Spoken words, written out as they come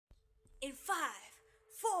5,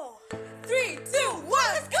 4, 3, 2, 1,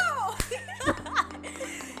 let's go!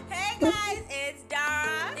 Hey guys, it's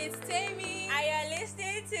Dara. It's Tammy. And you're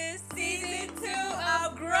listening to Season 2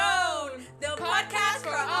 of Grown, the podcast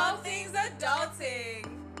for all things adulting.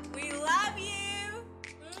 We love you.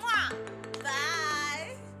 Mwah.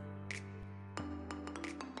 Bye.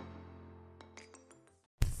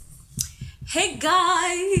 Hey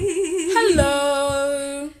guys.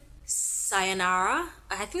 Hello. Sayonara.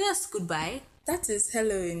 I think that's goodbye. That is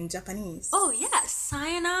hello in Japanese. Oh yeah,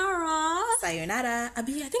 sayonara. Sayonara.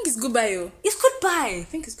 Abi, I think it's goodbye. It's goodbye. I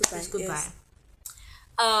think it's goodbye. It's goodbye. Yes.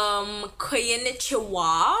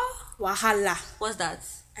 Konnichiwa. Wahala. What's that?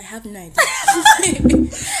 I have no idea.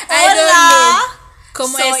 I don't know.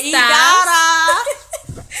 Como estas?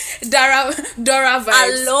 Dora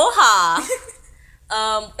vibes. Aloha.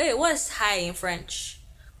 Wait, what's hi in French?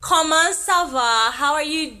 Comment ça va? How are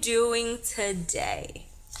you doing today?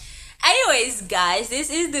 Anyways, guys, this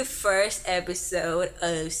is the first episode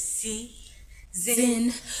of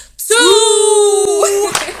Season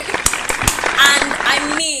 2.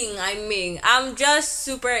 And I'm just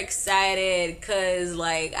super excited because,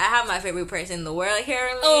 like, I have my favorite person in the world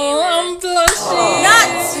hearing me. Oh, I'm blushing.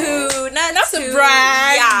 Not to to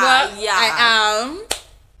brag, but yeah. I am.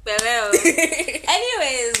 Hello.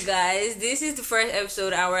 Anyways, guys, this is the first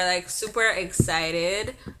episode and we're like super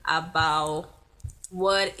excited about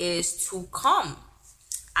what is to come.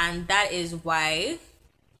 And that is why,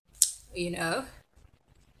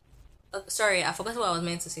 sorry, I forgot what I was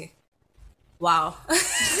meant to say. Wow.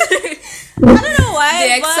 I don't know why.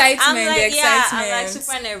 The excitement. I'm like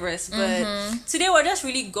super nervous. But today we're just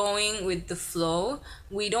really going with the flow.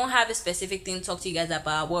 We don't have a specific thing to talk to you guys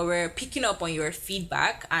about, but we're picking up on your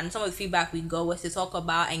feedback. And some of the feedback we got was to talk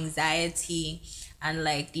about anxiety and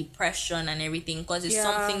like depression and everything. Because it's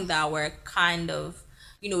something that we're kind of,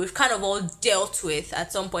 we've kind of all dealt with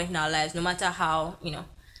at some point in our lives, no matter how,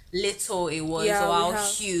 little it was or how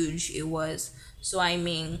huge it was. So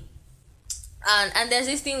and there's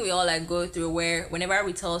this thing we all like go through where whenever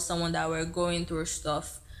we tell someone that we're going through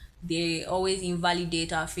stuff, they always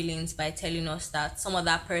invalidate our feelings by telling us that some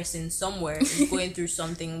other person somewhere is going through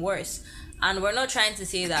something worse. And we're not trying to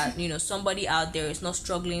say that, somebody out there is not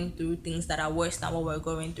struggling through things that are worse than what we're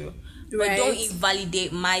going through. Right. But don't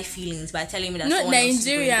invalidate my feelings by telling me that not someone else is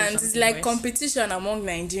going through Nigerians. It's like worse. Competition among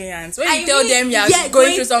Nigerians. When you tell them you're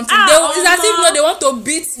going through something, it's as if they want to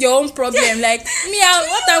beat your own problem. Like me,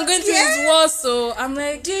 what I'm going through is worse. So I'm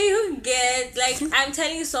like, do you get, like, I'm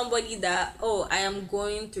telling somebody that, I am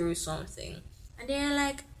going through something, and they're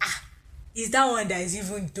like, is that one that is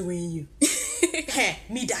even doing you? Hey,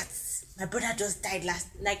 me my brother just died last.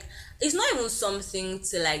 Like, it's not even something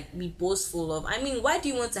to like be boastful of. I mean, why do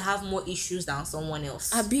you want to have more issues than someone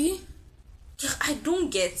else? Abi? I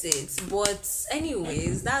don't get it. But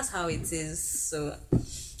anyways, that's how it is. So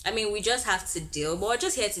I mean, we just have to deal. But we're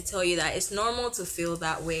just here to tell you that it's normal to feel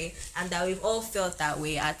that way, and that we've all felt that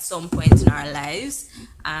way at some point in our lives.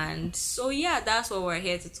 And so yeah, that's what we're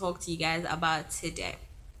here to talk to you guys about today.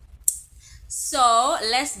 So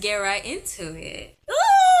let's get right into it. Ooh,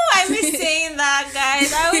 I miss saying that,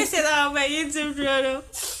 guys. I always say that on my YouTube channel.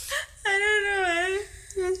 I don't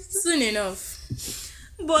know. Soon enough.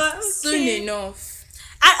 But okay. Soon enough.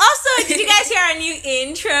 And also, did you guys hear our new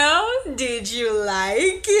intro? Did you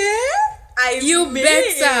like it? You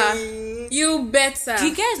better. Do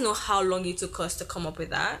you guys know how long it took us to come up with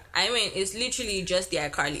that? I mean, it's literally just the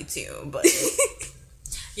iCarly tune, but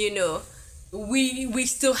we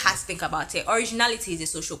still have to think about it. Originality is a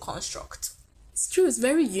social construct. It's true. It's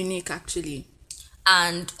very unique, actually.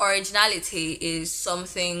 And originality is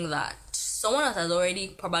something that someone else has already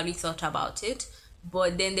probably thought about it,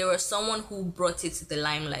 but then there was someone who brought it to the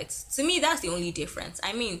limelight. To me, that's the only difference.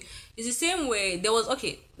 I mean, it's the same way. There's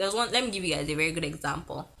one. Let me give you guys a very good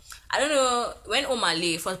example. I don't know, when Omah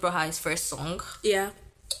Lay first brought her his first song. Yeah.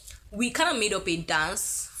 We kind of made up a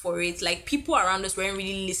dance for it. Like, people around us weren't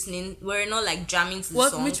really listening. We're not like jamming to the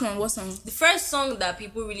song. Which one? What song? The first song that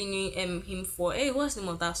people really knew him for. Hey, what's the name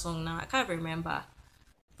of that song now? I can't remember.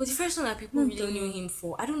 But the first song that people really knew him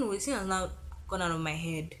for, I don't know. It has now gone out of my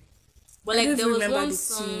head. But like, there was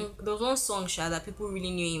one song that people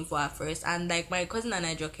really knew him for at first, and like my cousin and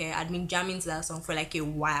I, Joker, had been jamming to that song for like a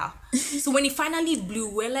while. So when it finally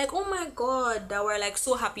blew, we're like, oh my god, that we're like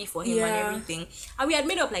so happy for him and everything. And we had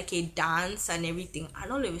made up like a dance and everything.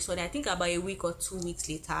 And all of a sudden, I think about a week or 2 weeks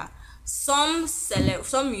later, some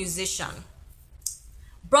musician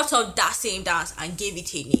brought up that same dance and gave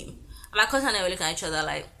it a name. And my cousin and I were looking at each other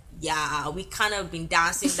like, yeah, we kind of been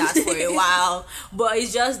dancing that for a while, but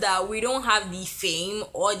it's just that we don't have the fame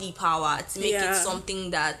or the power to make it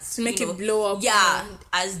something that to make it blow up. Yeah,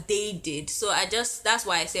 as they did. So that's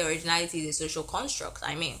why I say originality is a social construct.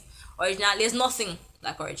 I mean, there's nothing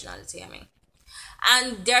like originality. I mean,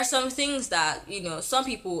 and there are some things that some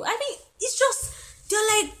people. I mean, it's just there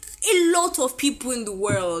are like a lot of people in the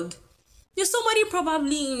world. There's somebody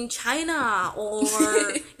probably in China or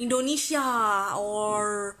Indonesia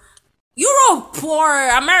or Europe or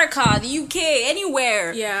America, the UK,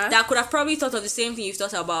 anywhere that could have probably thought of the same thing you've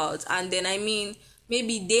thought about. And then, I mean,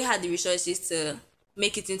 maybe they had the resources to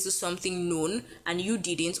make it into something known and you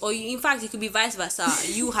didn't. Or in fact, it could be vice versa.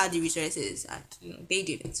 You had the resources and they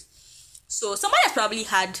didn't. So somebody has probably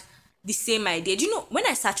had the same idea. Do you know, when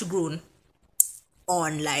I started Grown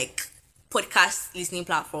on like podcast listening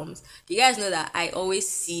platforms, you guys know that I always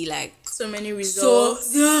see like so many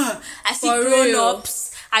results. I see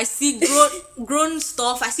grown-ups, I see grown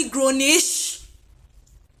stuff, I see grownish.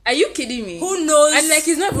 Are you kidding me? Who knows? And like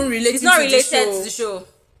it's not even related. It's not related to the show.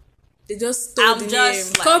 They just stole the name.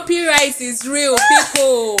 Like, copyright is real,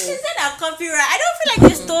 people. They said that copyright. I don't feel like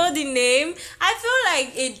they stole the name. I feel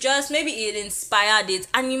like it just maybe it inspired it,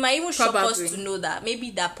 and you might even shock us to know that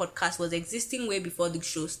maybe that podcast was existing way before the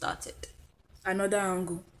show started. Another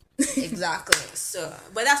angle. Exactly. So,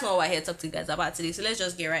 but that's not what we're here to talk to you guys about today. So let's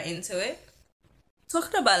just get right into it.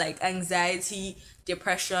 Talking about like anxiety,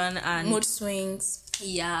 depression, and mood swings.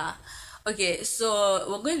 Yeah. Okay, so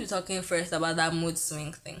we're going to be talking first about that mood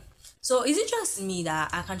swing thing. So is it just me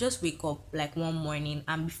that I can just wake up like one morning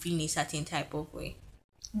and be feeling a certain type of way?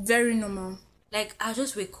 Very normal. Like I'll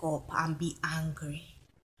just wake up and be angry.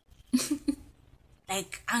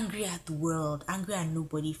 Like angry at the world, angry at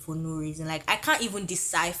nobody for no reason. Like I can't even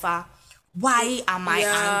decipher why am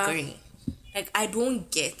I angry. Like I don't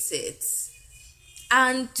get it.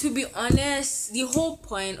 And to be honest, the whole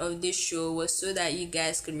point of this show was so that you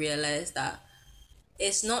guys could realize that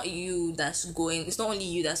it's not only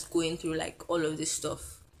you that's going through like all of this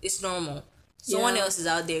stuff. It's normal. Someone else is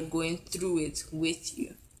out there going through it with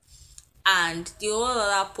you. And the whole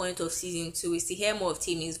other point of season 2 is to hear more of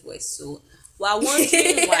Timmy's voice. So we're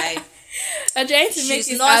wondering why I'm trying to make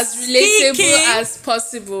it as relatable as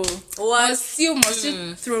possible. Must you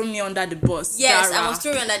throw me under the bus? Yes, Dara. I must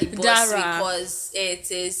throw you under the bus because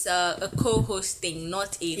it is a co-host thing,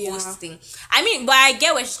 not a host thing. I mean, but I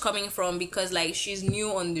get where she's coming from because like she's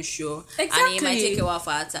new on the show. Exactly. And it might take a while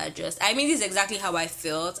for her to adjust. I mean, this is exactly how I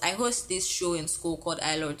felt. I host this show in school called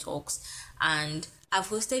ILO Talks, and I've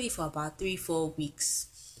hosted it for about 3-4 weeks.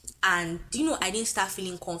 And I didn't start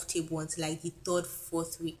feeling comfortable until like the 3rd,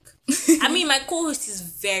 4th week. I mean, my co-host is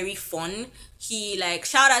very fun. He like,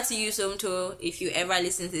 shout out to you, Somto, if you ever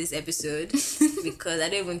listen to this episode, because I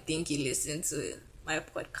don't even think you listen to my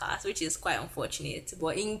podcast, which is quite unfortunate.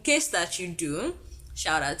 But in case that you do,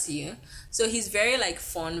 shout out to you. So he's very like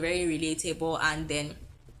fun, very relatable, and then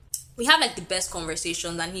we have like the best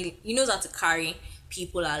conversations, and he knows how to carry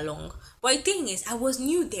people along. But the thing is, I was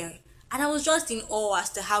new there. And I was just in awe as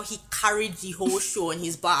to how he carried the whole show on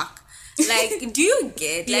his back. Like, do you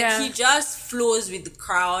get? Like, he just flows with the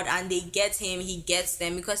crowd and they get him, he gets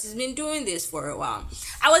them because he's been doing this for a while.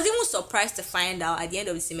 I was even surprised to find out at the end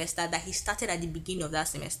of the semester that he started at the beginning of that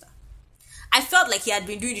semester. I felt like he had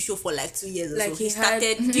been doing the show for like 2 years or like so. He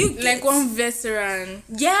started, like one veteran.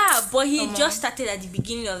 Yeah, but he just started at the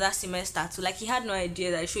beginning of that semester too. Like, he had no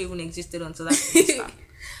idea that the show even existed until that semester.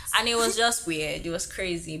 And it was just weird. It was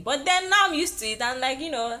crazy. But then now I'm used to it. And like,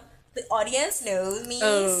 the audience knows me.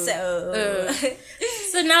 So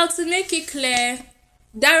now to make it clear,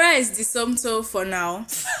 Dara is the Somto for now.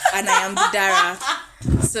 And I am the Dara.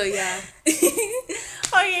 So yeah.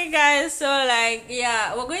 Okay guys, so like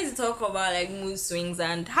we're going to talk about like mood swings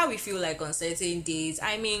and how we feel like on certain days.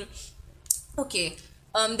 I mean, okay,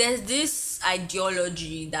 there's this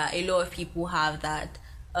ideology that a lot of people have that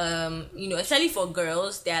especially for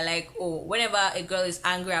girls, they're like, oh, whenever a girl is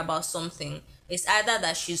angry about something, it's either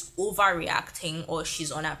that she's overreacting or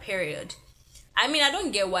she's on her period. I mean, I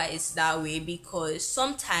don't get why it's that way, because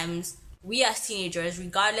sometimes we as teenagers,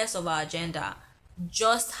 regardless of our gender,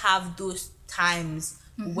 just have those times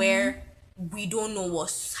where we don't know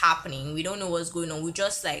what's happening, we don't know what's going on, we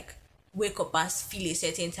just like wake up and feel a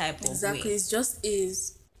certain type of way. Exactly, it just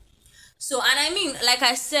is. So, and I mean, like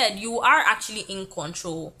I said, you are actually in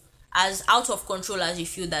control. As out of control as you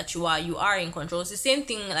feel that you are in control. It's the same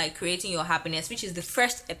thing like creating your happiness, which is the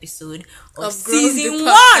first episode of season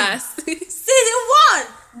 1. Season 1!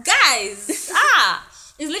 Guys!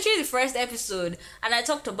 It's literally the first episode. And I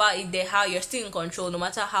talked about it there, how you're still in control, no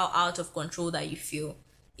matter how out of control that you feel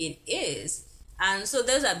it is. And so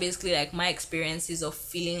those are basically like my experiences of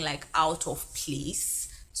feeling like out of place.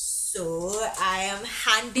 So I am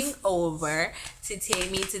handing over to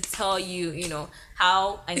Tammy to tell you,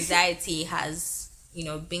 how anxiety has,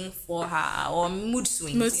 been for her, or mood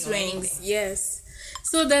swings. Mood swings, yes.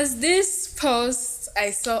 So there's this post I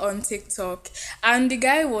saw on TikTok, and the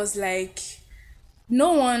guy was like,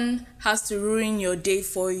 no one has to ruin your day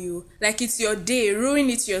for you. Like, it's your day, ruin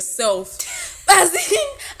it yourself. As in,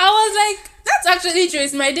 I was like, that's actually true,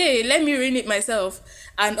 it's my day, let me ruin it myself.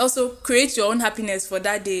 And also create your own happiness for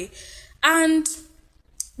that day. And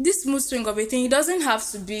this mood swing of a thing, it doesn't have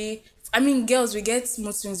to be, girls, we get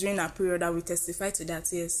mood swings during our period, and we testify to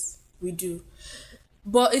that, yes, we do.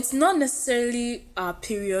 But it's not necessarily our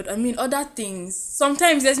period. Other things.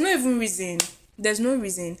 Sometimes there's no even reason. There's no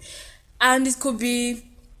reason. And it could be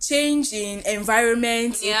change in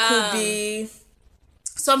environment. Yeah. It could be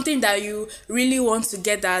something that you really want to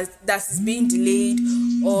get that is being delayed,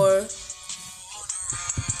 or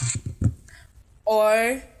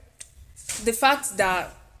the fact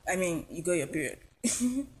that you got your period.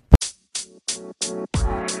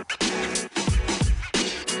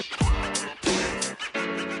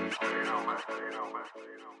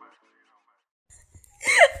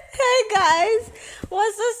 Hey guys,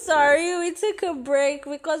 we're so sorry we took a break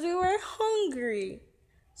because we were hungry.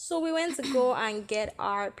 So we went to go and get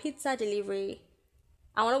our pizza delivery.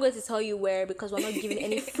 I'm not going to tell you where because we're not giving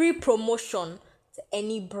any free promotion to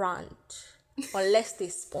any brand unless they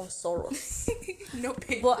sponsor us. No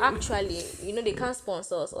pay. But actually, they can't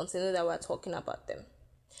sponsor us until they know that we're talking about them.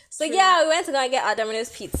 So yeah, we went to go and get our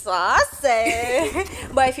Domino's pizza.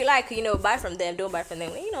 But if you like, buy from them, don't buy from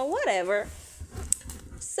them, whatever.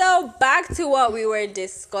 So back to what we were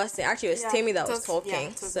discussing. Actually, it was Tammy that was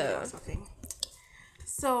talking.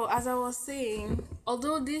 So as I was saying,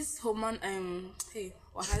 although this hormone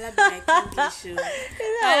wahala be like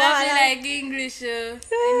English.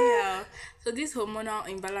 Anyhow, so these hormonal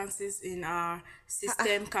imbalances in our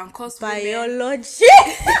system can cause biology.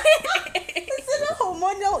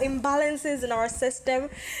 Hormonal imbalances in our system.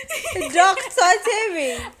 Dr.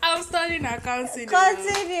 Tammy. I'm studying accounting.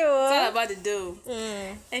 Continue. It's all about the dough.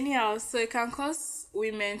 Anyhow, so it can cause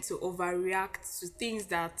women to overreact to things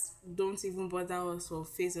that don't even bother us or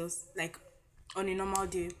phase us like on a normal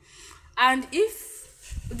day. And if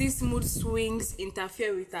these mood swings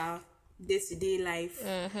interfere with our day-to-day life,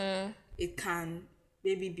 it can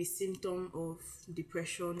maybe be symptom of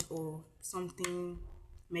depression or something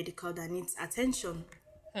medical that needs attention.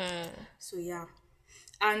 So yeah,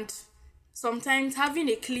 and sometimes having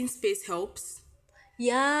a clean space helps.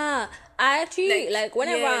 Yeah, I actually like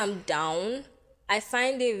whenever I'm down, I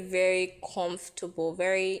find it very comfortable,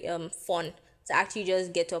 very fun to actually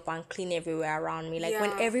just get up and clean everywhere around me. Like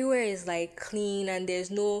when everywhere is like clean and there's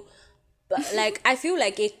no, but like I feel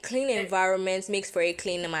like a clean environment makes for a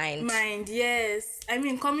clean mind. Yes.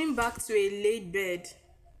 Coming back to a laid bed.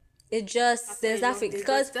 It just there's that fix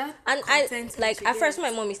because I like at first my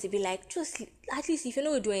mom used to be like, just at least if you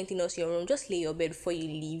don't do anything else in your room, just lay your bed before you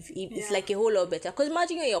leave. It's like a whole lot better. Because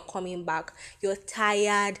imagine when you're coming back, you're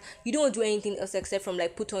tired, you don't do anything else except from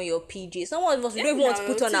like put on your PJs. Some of us we don't even want to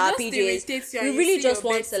put on our PJs. We really just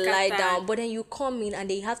want to lie down. But then you come in and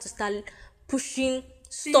then you have to start pushing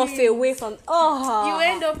stuff away from. You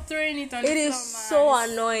end up throwing it on the floor. It is so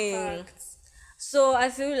annoying. So I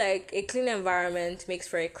feel like a clean environment makes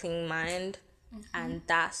for a clean mind, and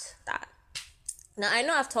that's that. Now I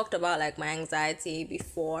know I've talked about like my anxiety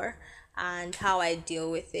before and how I deal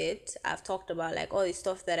with it. I've talked about like all the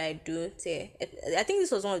stuff that I do I think this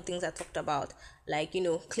was one of the things I talked about, like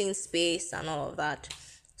clean space and all of that.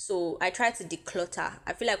 So I try to declutter.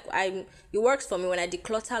 I feel like it works for me when I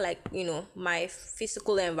declutter like my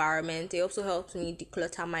physical environment. It also helps me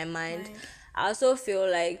declutter my mind. I also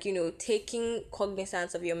feel like, taking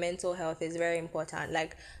cognizance of your mental health is very important.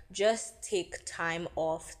 Like, just take time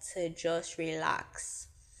off to just relax.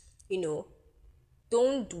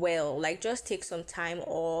 Don't dwell. Like, just take some time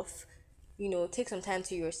off. Take some time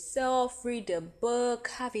to yourself, read a book,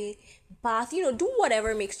 have a bath, do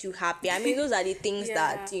whatever makes you happy. Those are the things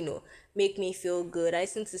that, make me feel good. I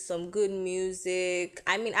listen to some good music.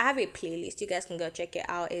 I have a playlist. You guys can go check it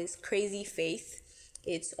out. It's Crazy Faith.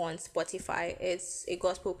 It's on Spotify. It's a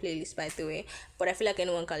gospel playlist, by the way. But I feel like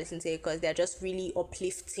anyone can listen to it because they're just really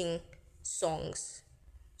uplifting songs.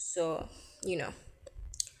 So, do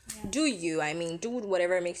you. Do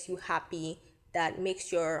whatever makes you happy that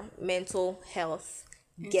makes your mental health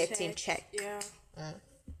in check. Yeah.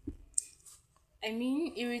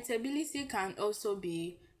 Irritability can also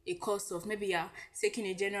be a course of, maybe you're taking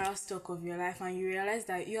a general stock of your life, and you realize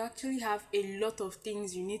that you actually have a lot of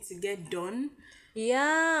things you need to get done,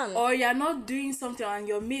 Yeah. or you're not doing something and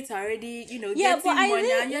your mates are already, Yeah, getting but I money,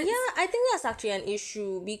 think and I think that's actually an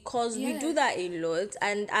issue because we do Yes. that a lot,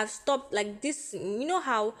 and I've stopped like this. You know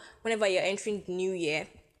how whenever you're entering the new year,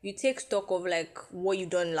 you take stock of like what you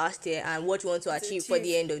done last year and what you want to achieve for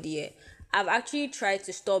the end of the year. I've actually tried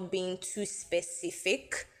to stop being too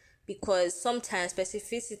specific because sometimes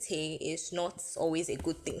specificity is not always a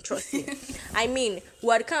good thing. Trust me. I mean,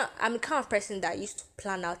 I'm the kind of person that used to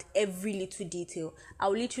plan out every little detail. I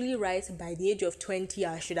would literally write by the age of 20,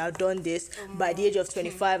 I should have done this. By the age of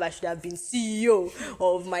 25, I should have been CEO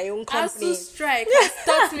of my own company. ASU strike has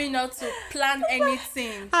taught me not to plan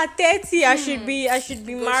anything. At 30, I should be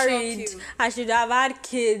Go married. shock you. I should have had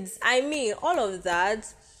kids. I mean, all of that.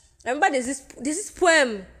 Remember, there's this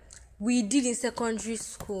poem we did in secondary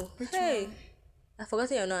school. Hey, I forgot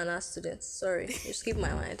you're not an art student. Sorry, you skipped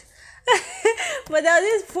my mind. But there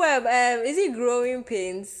was this poem. Is it Growing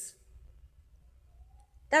Pains?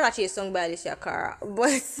 That's actually a song by Alicia Cara, but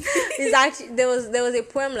it's actually there was a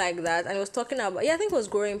poem like that, and it was talking about, I think it was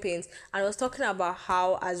Growing Pains, and it was talking about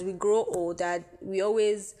how as we grow older, we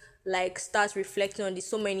always like start reflecting on the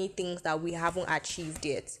so many things that we haven't achieved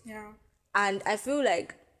yet. Yeah. And I feel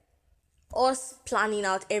like us planning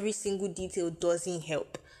out every single detail doesn't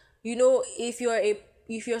help. If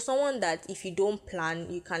you're someone that if you don't plan,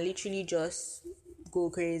 you can literally just go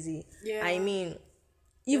crazy. Yeah. I mean, have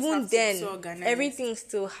even to be then, so organized. everything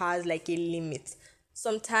still has like a limit.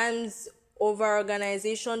 Sometimes over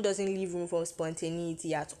organization doesn't leave room for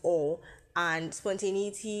spontaneity at all. And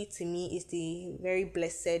spontaneity to me is the very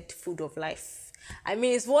blessed food of life. I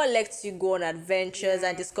mean, it's what lets you go on adventures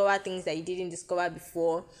and discover things that you didn't discover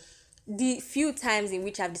before. The few times in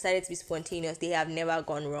which I've decided to be spontaneous, they have never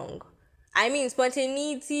gone wrong. I mean,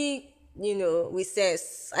 spontaneity, with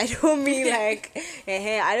sense. I don't mean like,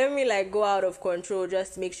 I don't mean like go out of control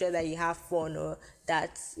just to make sure that you have fun or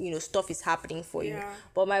that, stuff is happening for you. Yeah.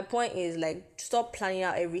 But my point is like, stop planning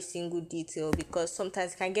out every single detail because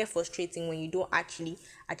sometimes it can get frustrating when you don't actually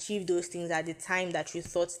achieve those things at the time that you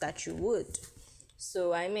thought that you would.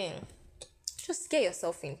 So, I mean, just get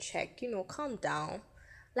yourself in check, calm down.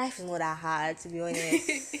 Life is not that hard, to be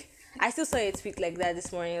honest. I still saw a tweet like that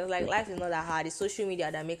this morning. It was like, life is not that hard. It's social media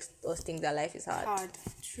that makes us think that life is hard.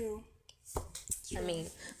 True. I mean,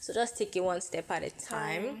 so just take it one step at a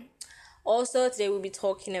time. Also, today we'll be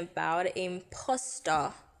talking about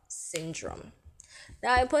imposter syndrome.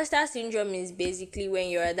 Now, imposter syndrome is basically when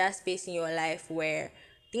you're at that space in your life where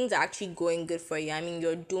things are actually going good for you. I mean,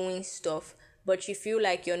 you're doing stuff, but you feel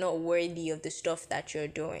like you're not worthy of the stuff that you're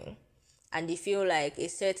doing. And you feel like a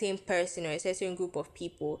certain person or a certain group of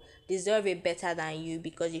people deserve it better than you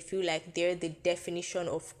because you feel like they're the definition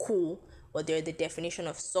of cool or they're the definition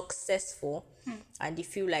of successful, and you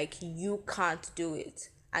feel like you can't do it.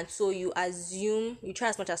 And so you try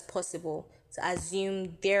as much as possible to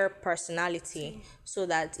assume their personality so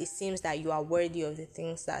that it seems that you are worthy of the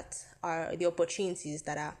things that are the opportunities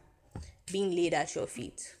that are being laid at your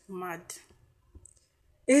feet. Mad.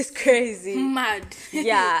 It's crazy. Mad.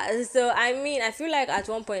 Yeah, so I mean, I feel like at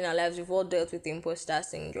one point in our lives, we've all dealt with imposter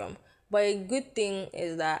syndrome. But a good thing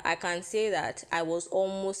is that I can say that I was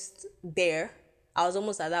almost there. I was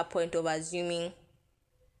almost at that point of assuming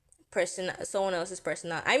someone else's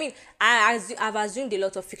personal. I mean, I've assumed a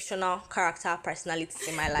lot of fictional character personalities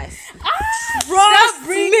in my life.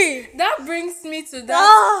 That brings me to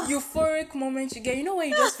that euphoric moment you get. You know when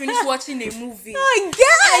you just finish watching a movie Oh,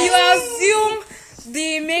 yeah. and you assume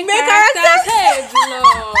the main character. Hey,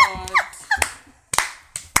 Lord.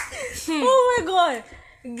 Oh my god.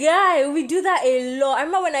 Guy, we do that a lot. I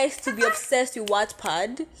remember when I used to be obsessed with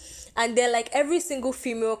Wattpad, and then like every single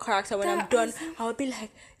female character when I'm done, I would be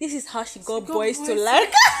like, this is how she got boys to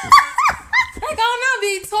like. Like I'll not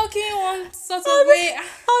be talking one sort of way.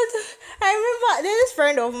 I remember there's this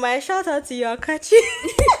friend of mine, shout out to you, Akachi.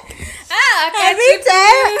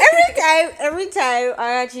 Every time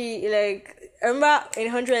I actually like, I remember in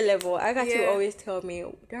 100 level, Akachi would always tell me,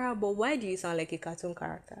 Dara, but why do you sound like a cartoon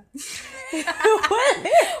character?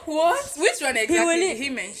 What? Which one exactly did he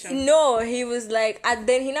mention? No, he was like, and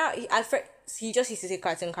then he just used to say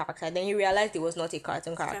cartoon character. Then he realized it was not a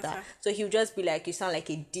cartoon character. So he would just be like, you sound like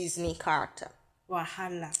a Disney character.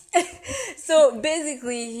 Wahala. So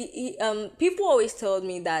basically, people always told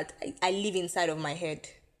me that I live inside of my head.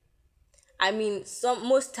 I mean,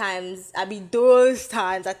 most times, those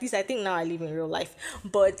times, at least I think now I live in real life,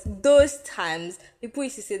 but those times, people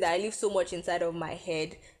used to say that I live so much inside of my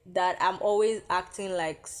head that I'm always acting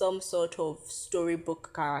like some sort of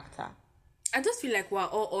storybook character. I just feel like we're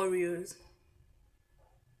all Oreos.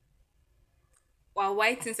 We're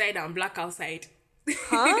white inside and black outside.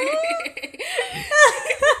 Huh?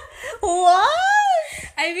 What?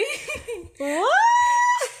 I mean,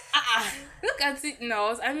 What? look at it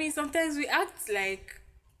now. I mean, sometimes we act like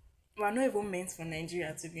we're not even meant for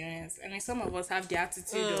Nigeria, to be honest. I mean, some of us have the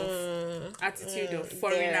attitude of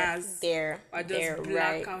foreigners. Or just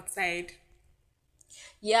black outside.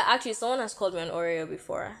 Yeah, actually, someone has called me an Oreo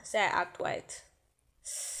before. Say I act white.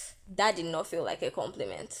 That did not feel like a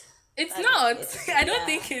compliment. It's not. I don't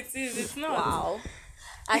think it is. It's not. Wow.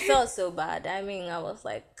 I felt so bad. I mean, I was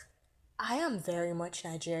like, I am very much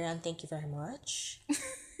Nigerian. Thank you very much.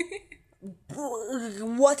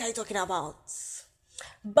 What are you talking about?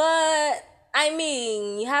 But, I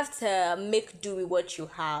mean, you have to make do with what you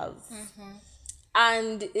have. Mm-hmm.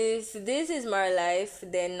 And if this is my life,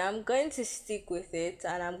 then I'm going to stick with it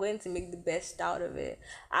and I'm going to make the best out of it.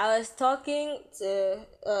 I was talking to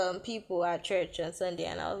people at church on Sunday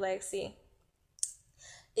and I was like, see,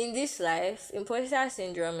 in this life, imposter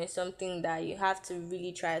syndrome is something that you have to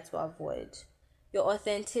really try to avoid. Your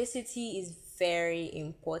authenticity is very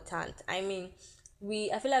important. I mean,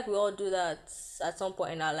 I feel like we all do that at some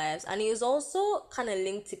point in our lives. And it is also kind of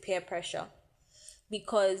linked to peer pressure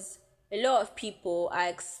because a lot of people are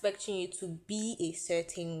expecting you to be a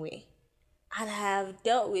certain way. And I have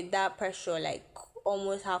dealt with that pressure like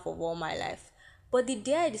almost half of all my life. But the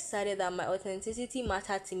day I decided that my authenticity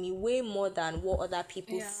mattered to me way more than what other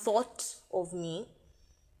people thought of me,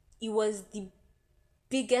 it was the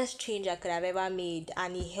biggest change I could have ever made,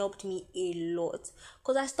 and it helped me a lot.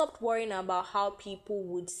 Because I stopped worrying about how people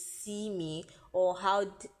would see me or how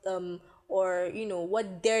or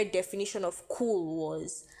what their definition of cool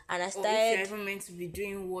was, and I started. Or if you're ever meant to be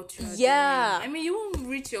doing what you're doing. I mean, you won't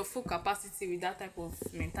reach your full capacity with that type of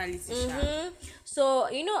mentality. So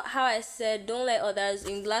how I said don't let others,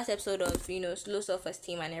 in the last episode of slow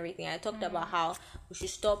self-esteem and everything, I talked about how we should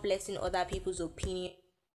stop letting other people's opinions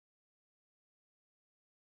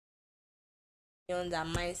and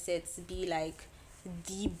mindsets be like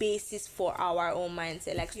the basis for our own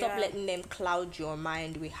mindset. Like, stop letting them cloud your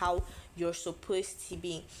mind with how you're supposed to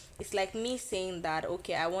be. It's like me saying that,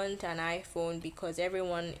 okay, I want an iPhone because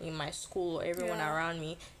everyone in my school or everyone around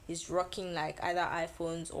me is rocking like either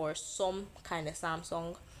iPhones or some kind of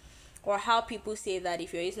Samsung. Or how people say that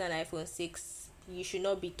if you're using an iPhone 6, you should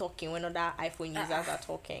not be talking when other iPhone users are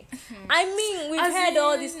talking. I mean, we've heard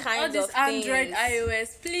all these kinds of things. Android,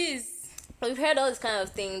 iOS, please. We've heard all these kind of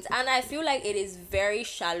things, and I feel like it is very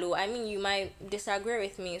shallow. I mean, you might disagree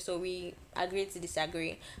with me, so we agree to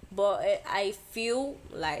disagree. But I feel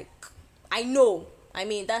like,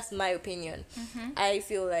 that's my opinion. I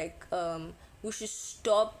feel like we should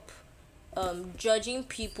stop judging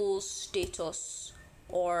people's status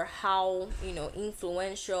or how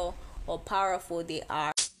influential or powerful they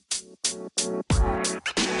are.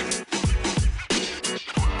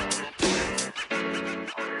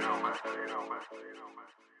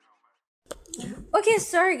 Okay,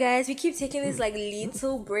 sorry guys, we keep taking these like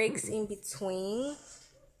little breaks in between.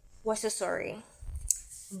 We're so sorry.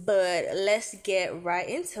 But let's get right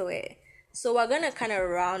into it. So we're gonna kind of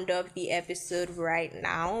round up the episode right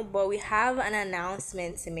now, but we have an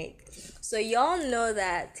announcement to make. So y'all know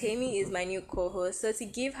that Tammy is my new co-host, so to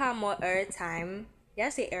give her more airtime,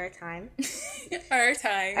 say airtime.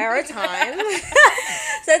 Airtime.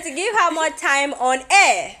 So to give her more time on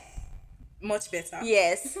air. Much better.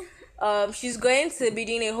 Yes. She's going to be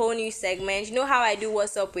doing a whole new segment. You know how I do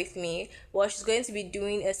What's Up With Me? Well, she's going to be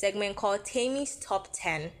doing a segment called Tammy's Top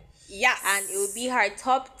 10. Yes. And it will be her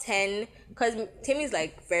top 10, because Tammy's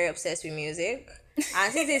like very obsessed with music.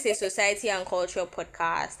 And since it's a society and cultural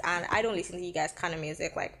podcast, and I don't listen to you guys kind of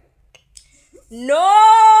music, like,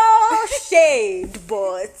 no shade,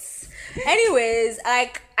 but anyways,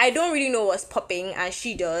 like, I don't really know what's popping, and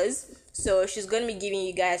she does. So she's going to be giving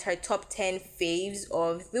you guys her top 10 faves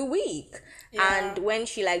of the week. And when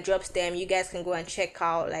she like drops them, you guys can go and check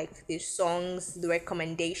out like the songs, the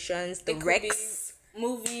recommendations, the recs,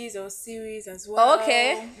 movies or series as well.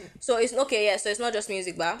 Okay. So it's so it's not just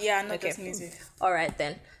music, but not just music. All right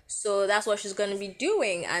then. So that's what she's going to be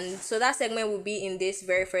doing, and so that segment will be in this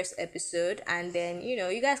very first episode, and then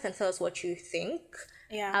you guys can tell us what you think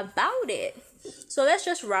about it. So let's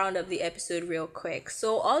just round up the episode real quick.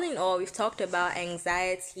 So all in all, we've talked about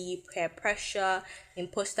anxiety, peer pressure,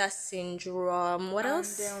 imposter syndrome, what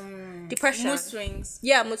else? Depression. Mood swings.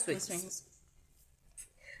 Yeah, mood swings.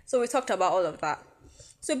 So we talked about all of that.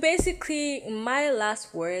 So basically, my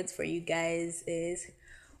last words for you guys is,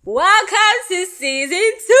 welcome to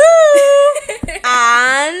season 2!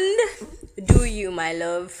 And do you, my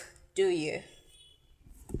love. do you?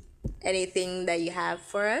 Anything that you have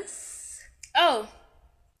for us? Oh,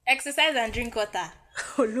 exercise and drink water.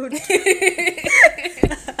 Oh, Lord. Okay,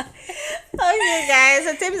 guys.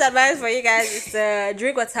 So, Tim's advice for you guys is to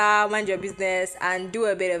drink water, mind your business, and do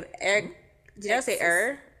a bit of air. Did I say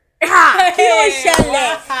air? Do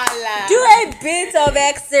a bit of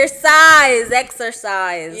exercise.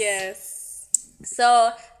 Yes.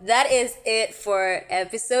 So that is it for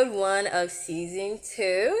episode 1 of season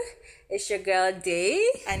 2. It's your girl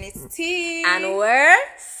D. And it's T. And we're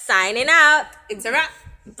signing out. It's a wrap.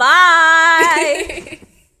 Bye.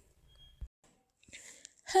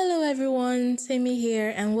 Hello everyone, Tammy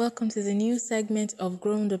here, and welcome to the new segment of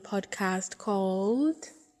Grown the Podcast called,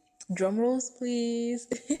 drumrolls please,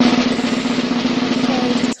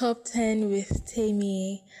 called Top 10 with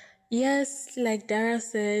Tammy. Yes, like Dara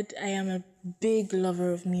said, I am a big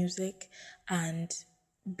lover of music and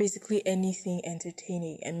basically anything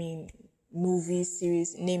entertaining. I mean, movies,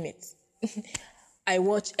 series, name it. I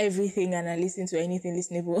watch everything and I listen to anything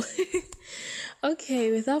listenable.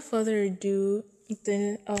 Okay, without further ado,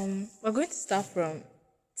 then we're going to start from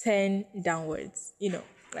 10 downwards,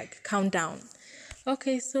 like countdown.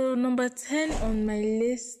 Okay, so number 10 on my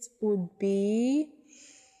list would be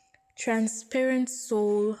Transparent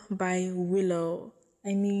Soul by Willow.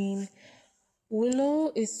 I mean,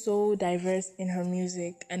 Willow is so diverse in her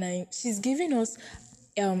music, and she's giving us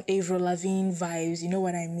Avril Lavigne vibes, you know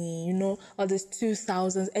what I mean? All this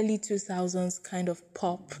 2000s, early 2000s kind of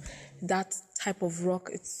pop, that type of rock.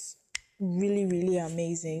 It's really, really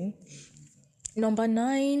amazing. Number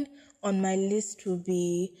 9 on my list will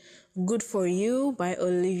be Good For You by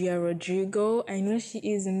Olivia Rodrigo. I know she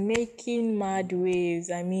is making mad waves.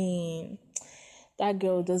 I mean, that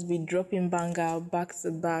girl does be dropping banger back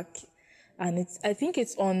to back, and I think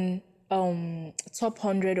it's on top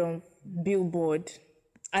 100 on Billboard,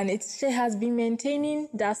 and she has been maintaining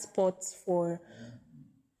that spot for,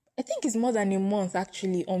 I think it's more than a month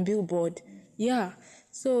actually on Billboard. Yeah,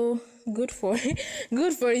 so good for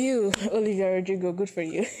you, Olivia Rodrigo. Good for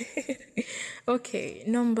you. Okay,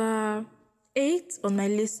 number 8 on my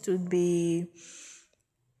list would be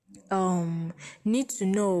Need to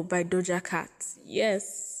Know by Doja Cat.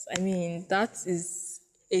 Yes, I mean, that is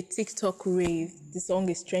a TikTok rave. The song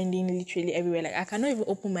is trending literally everywhere. Like, I cannot even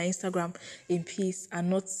open my Instagram in peace and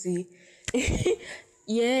not see.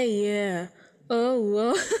 Yeah. Oh,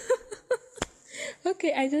 well.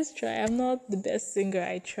 Okay, I just try. I'm not the best singer.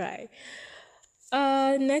 I try.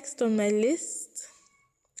 Next on my list,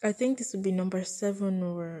 I think this would be number 7,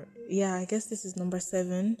 I guess this is number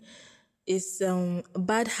 7. It's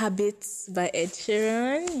Bad Habits by Ed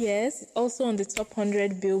Sheeran. Yes, it's also on the top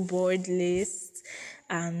 100 Billboard list,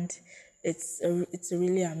 and it's a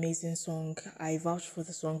really amazing song. I vouch for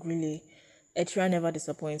the song, really. Ed Sheeran never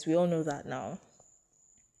disappoints. We all know that now.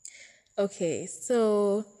 Okay,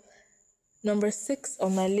 so number 6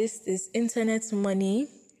 on my list is Internet Money.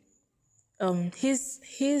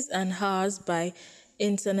 His and Hers by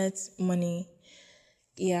Internet Money.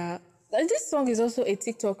 Yeah, this song is also a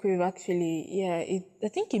TikTok rave actually. Yeah, I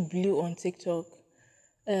think it blew on TikTok.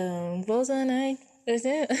 Balls and I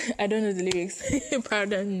don't know the lyrics.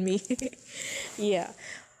 Pardon me. Yeah.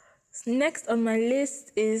 Next on my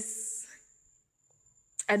list is,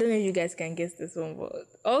 I don't know if you guys can guess this one, but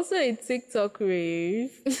also a TikTok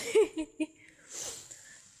rave.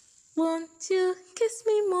 Won't you kiss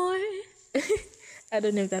me more? I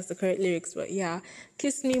don't know if that's the correct lyrics, but yeah.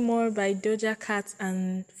 Kiss Me More by Doja Cat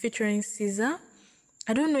and featuring SZA.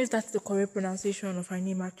 I don't know if that's the correct pronunciation of her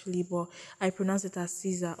name actually, but I pronounce it as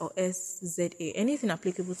SZA or SZA. Anything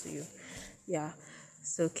applicable to you. Yeah.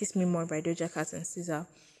 So Kiss Me More by Doja Cat and SZA.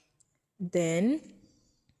 Then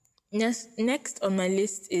next on my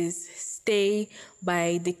list is Stay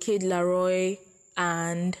by The Kid Laroi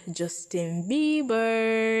and Justin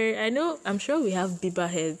Bieber. I'm sure we have Bieber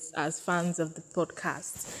heads as fans of the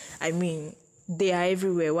podcast. I mean, they are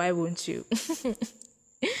everywhere. Why won't you?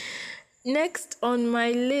 Next on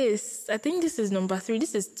my list, I think this is number 3.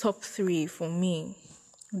 This is top 3 for me.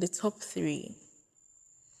 The top 3.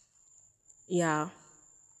 Yeah.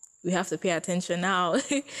 We have to pay attention now.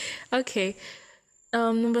 Okay.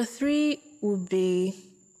 Number 3 would be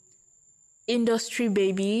Industry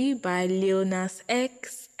Baby by Lil Nas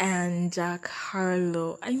X and Jack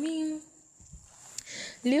Harlow. I mean,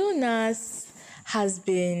 Lil Nas has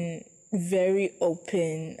been very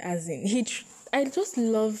open, as in I just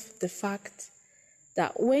love the fact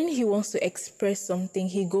that when he wants to express something,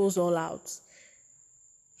 he goes all out.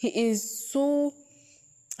 He is so,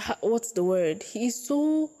 what's the word? He is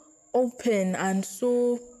so open and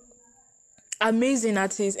so amazing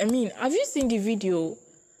at his, have you seen the video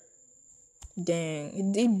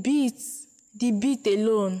Dang, the beat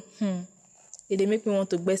alone, they make me want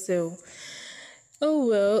to gbese. Oh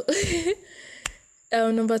well.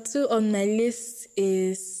 Number 2 on my list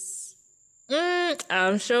is,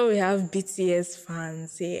 I'm sure we have BTS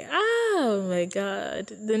fans here. Oh my god.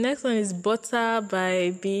 The next one is Butter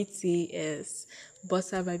by BTS.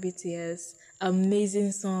 Butter by BTS.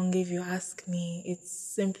 Amazing song, if you ask me. It's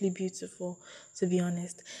simply beautiful, to be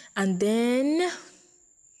honest. And then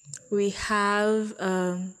we have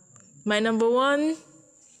my number one,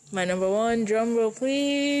 drum roll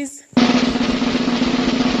please.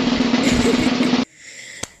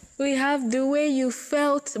 We have The Way You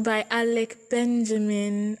Felt by Alec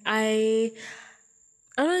Benjamin.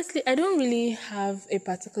 Honestly, I don't really have a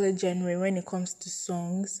particular genre when it comes to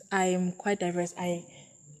songs. I am quite diverse. I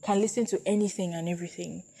can listen to anything and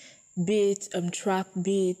everything. Be it trap,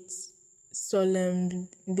 be it solemn,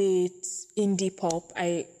 be it indie pop.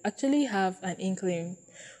 I actually have an inkling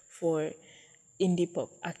for indie pop,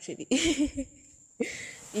 actually.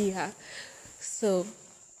 Yeah. So,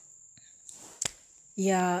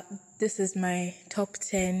 yeah, this is my top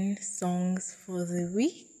 10 songs for the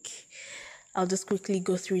week. I'll just quickly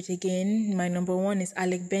go through it again. My number 1 is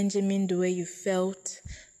Alec Benjamin, The Way You Felt,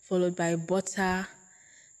 followed by Butter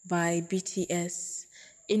by BTS,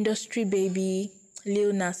 Industry Baby,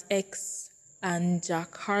 Lil Nas X and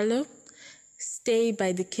Jack Harlow, Stay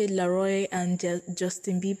by The Kid Laroi and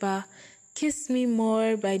Justin Bieber, Kiss Me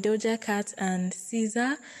More by Doja Cat and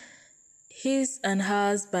SZA, His and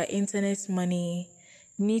Hers by Internet Money,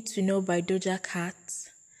 Need to Know by Doja Cat,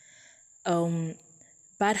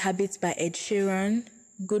 Bad Habits by Ed Sheeran,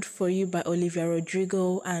 Good For You by Olivia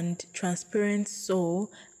Rodrigo, and Transparent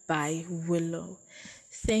Soul by Willow.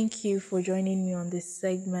 Thank you for joining me on this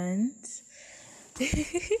segment.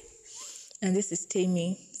 And this is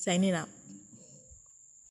Tammy signing out.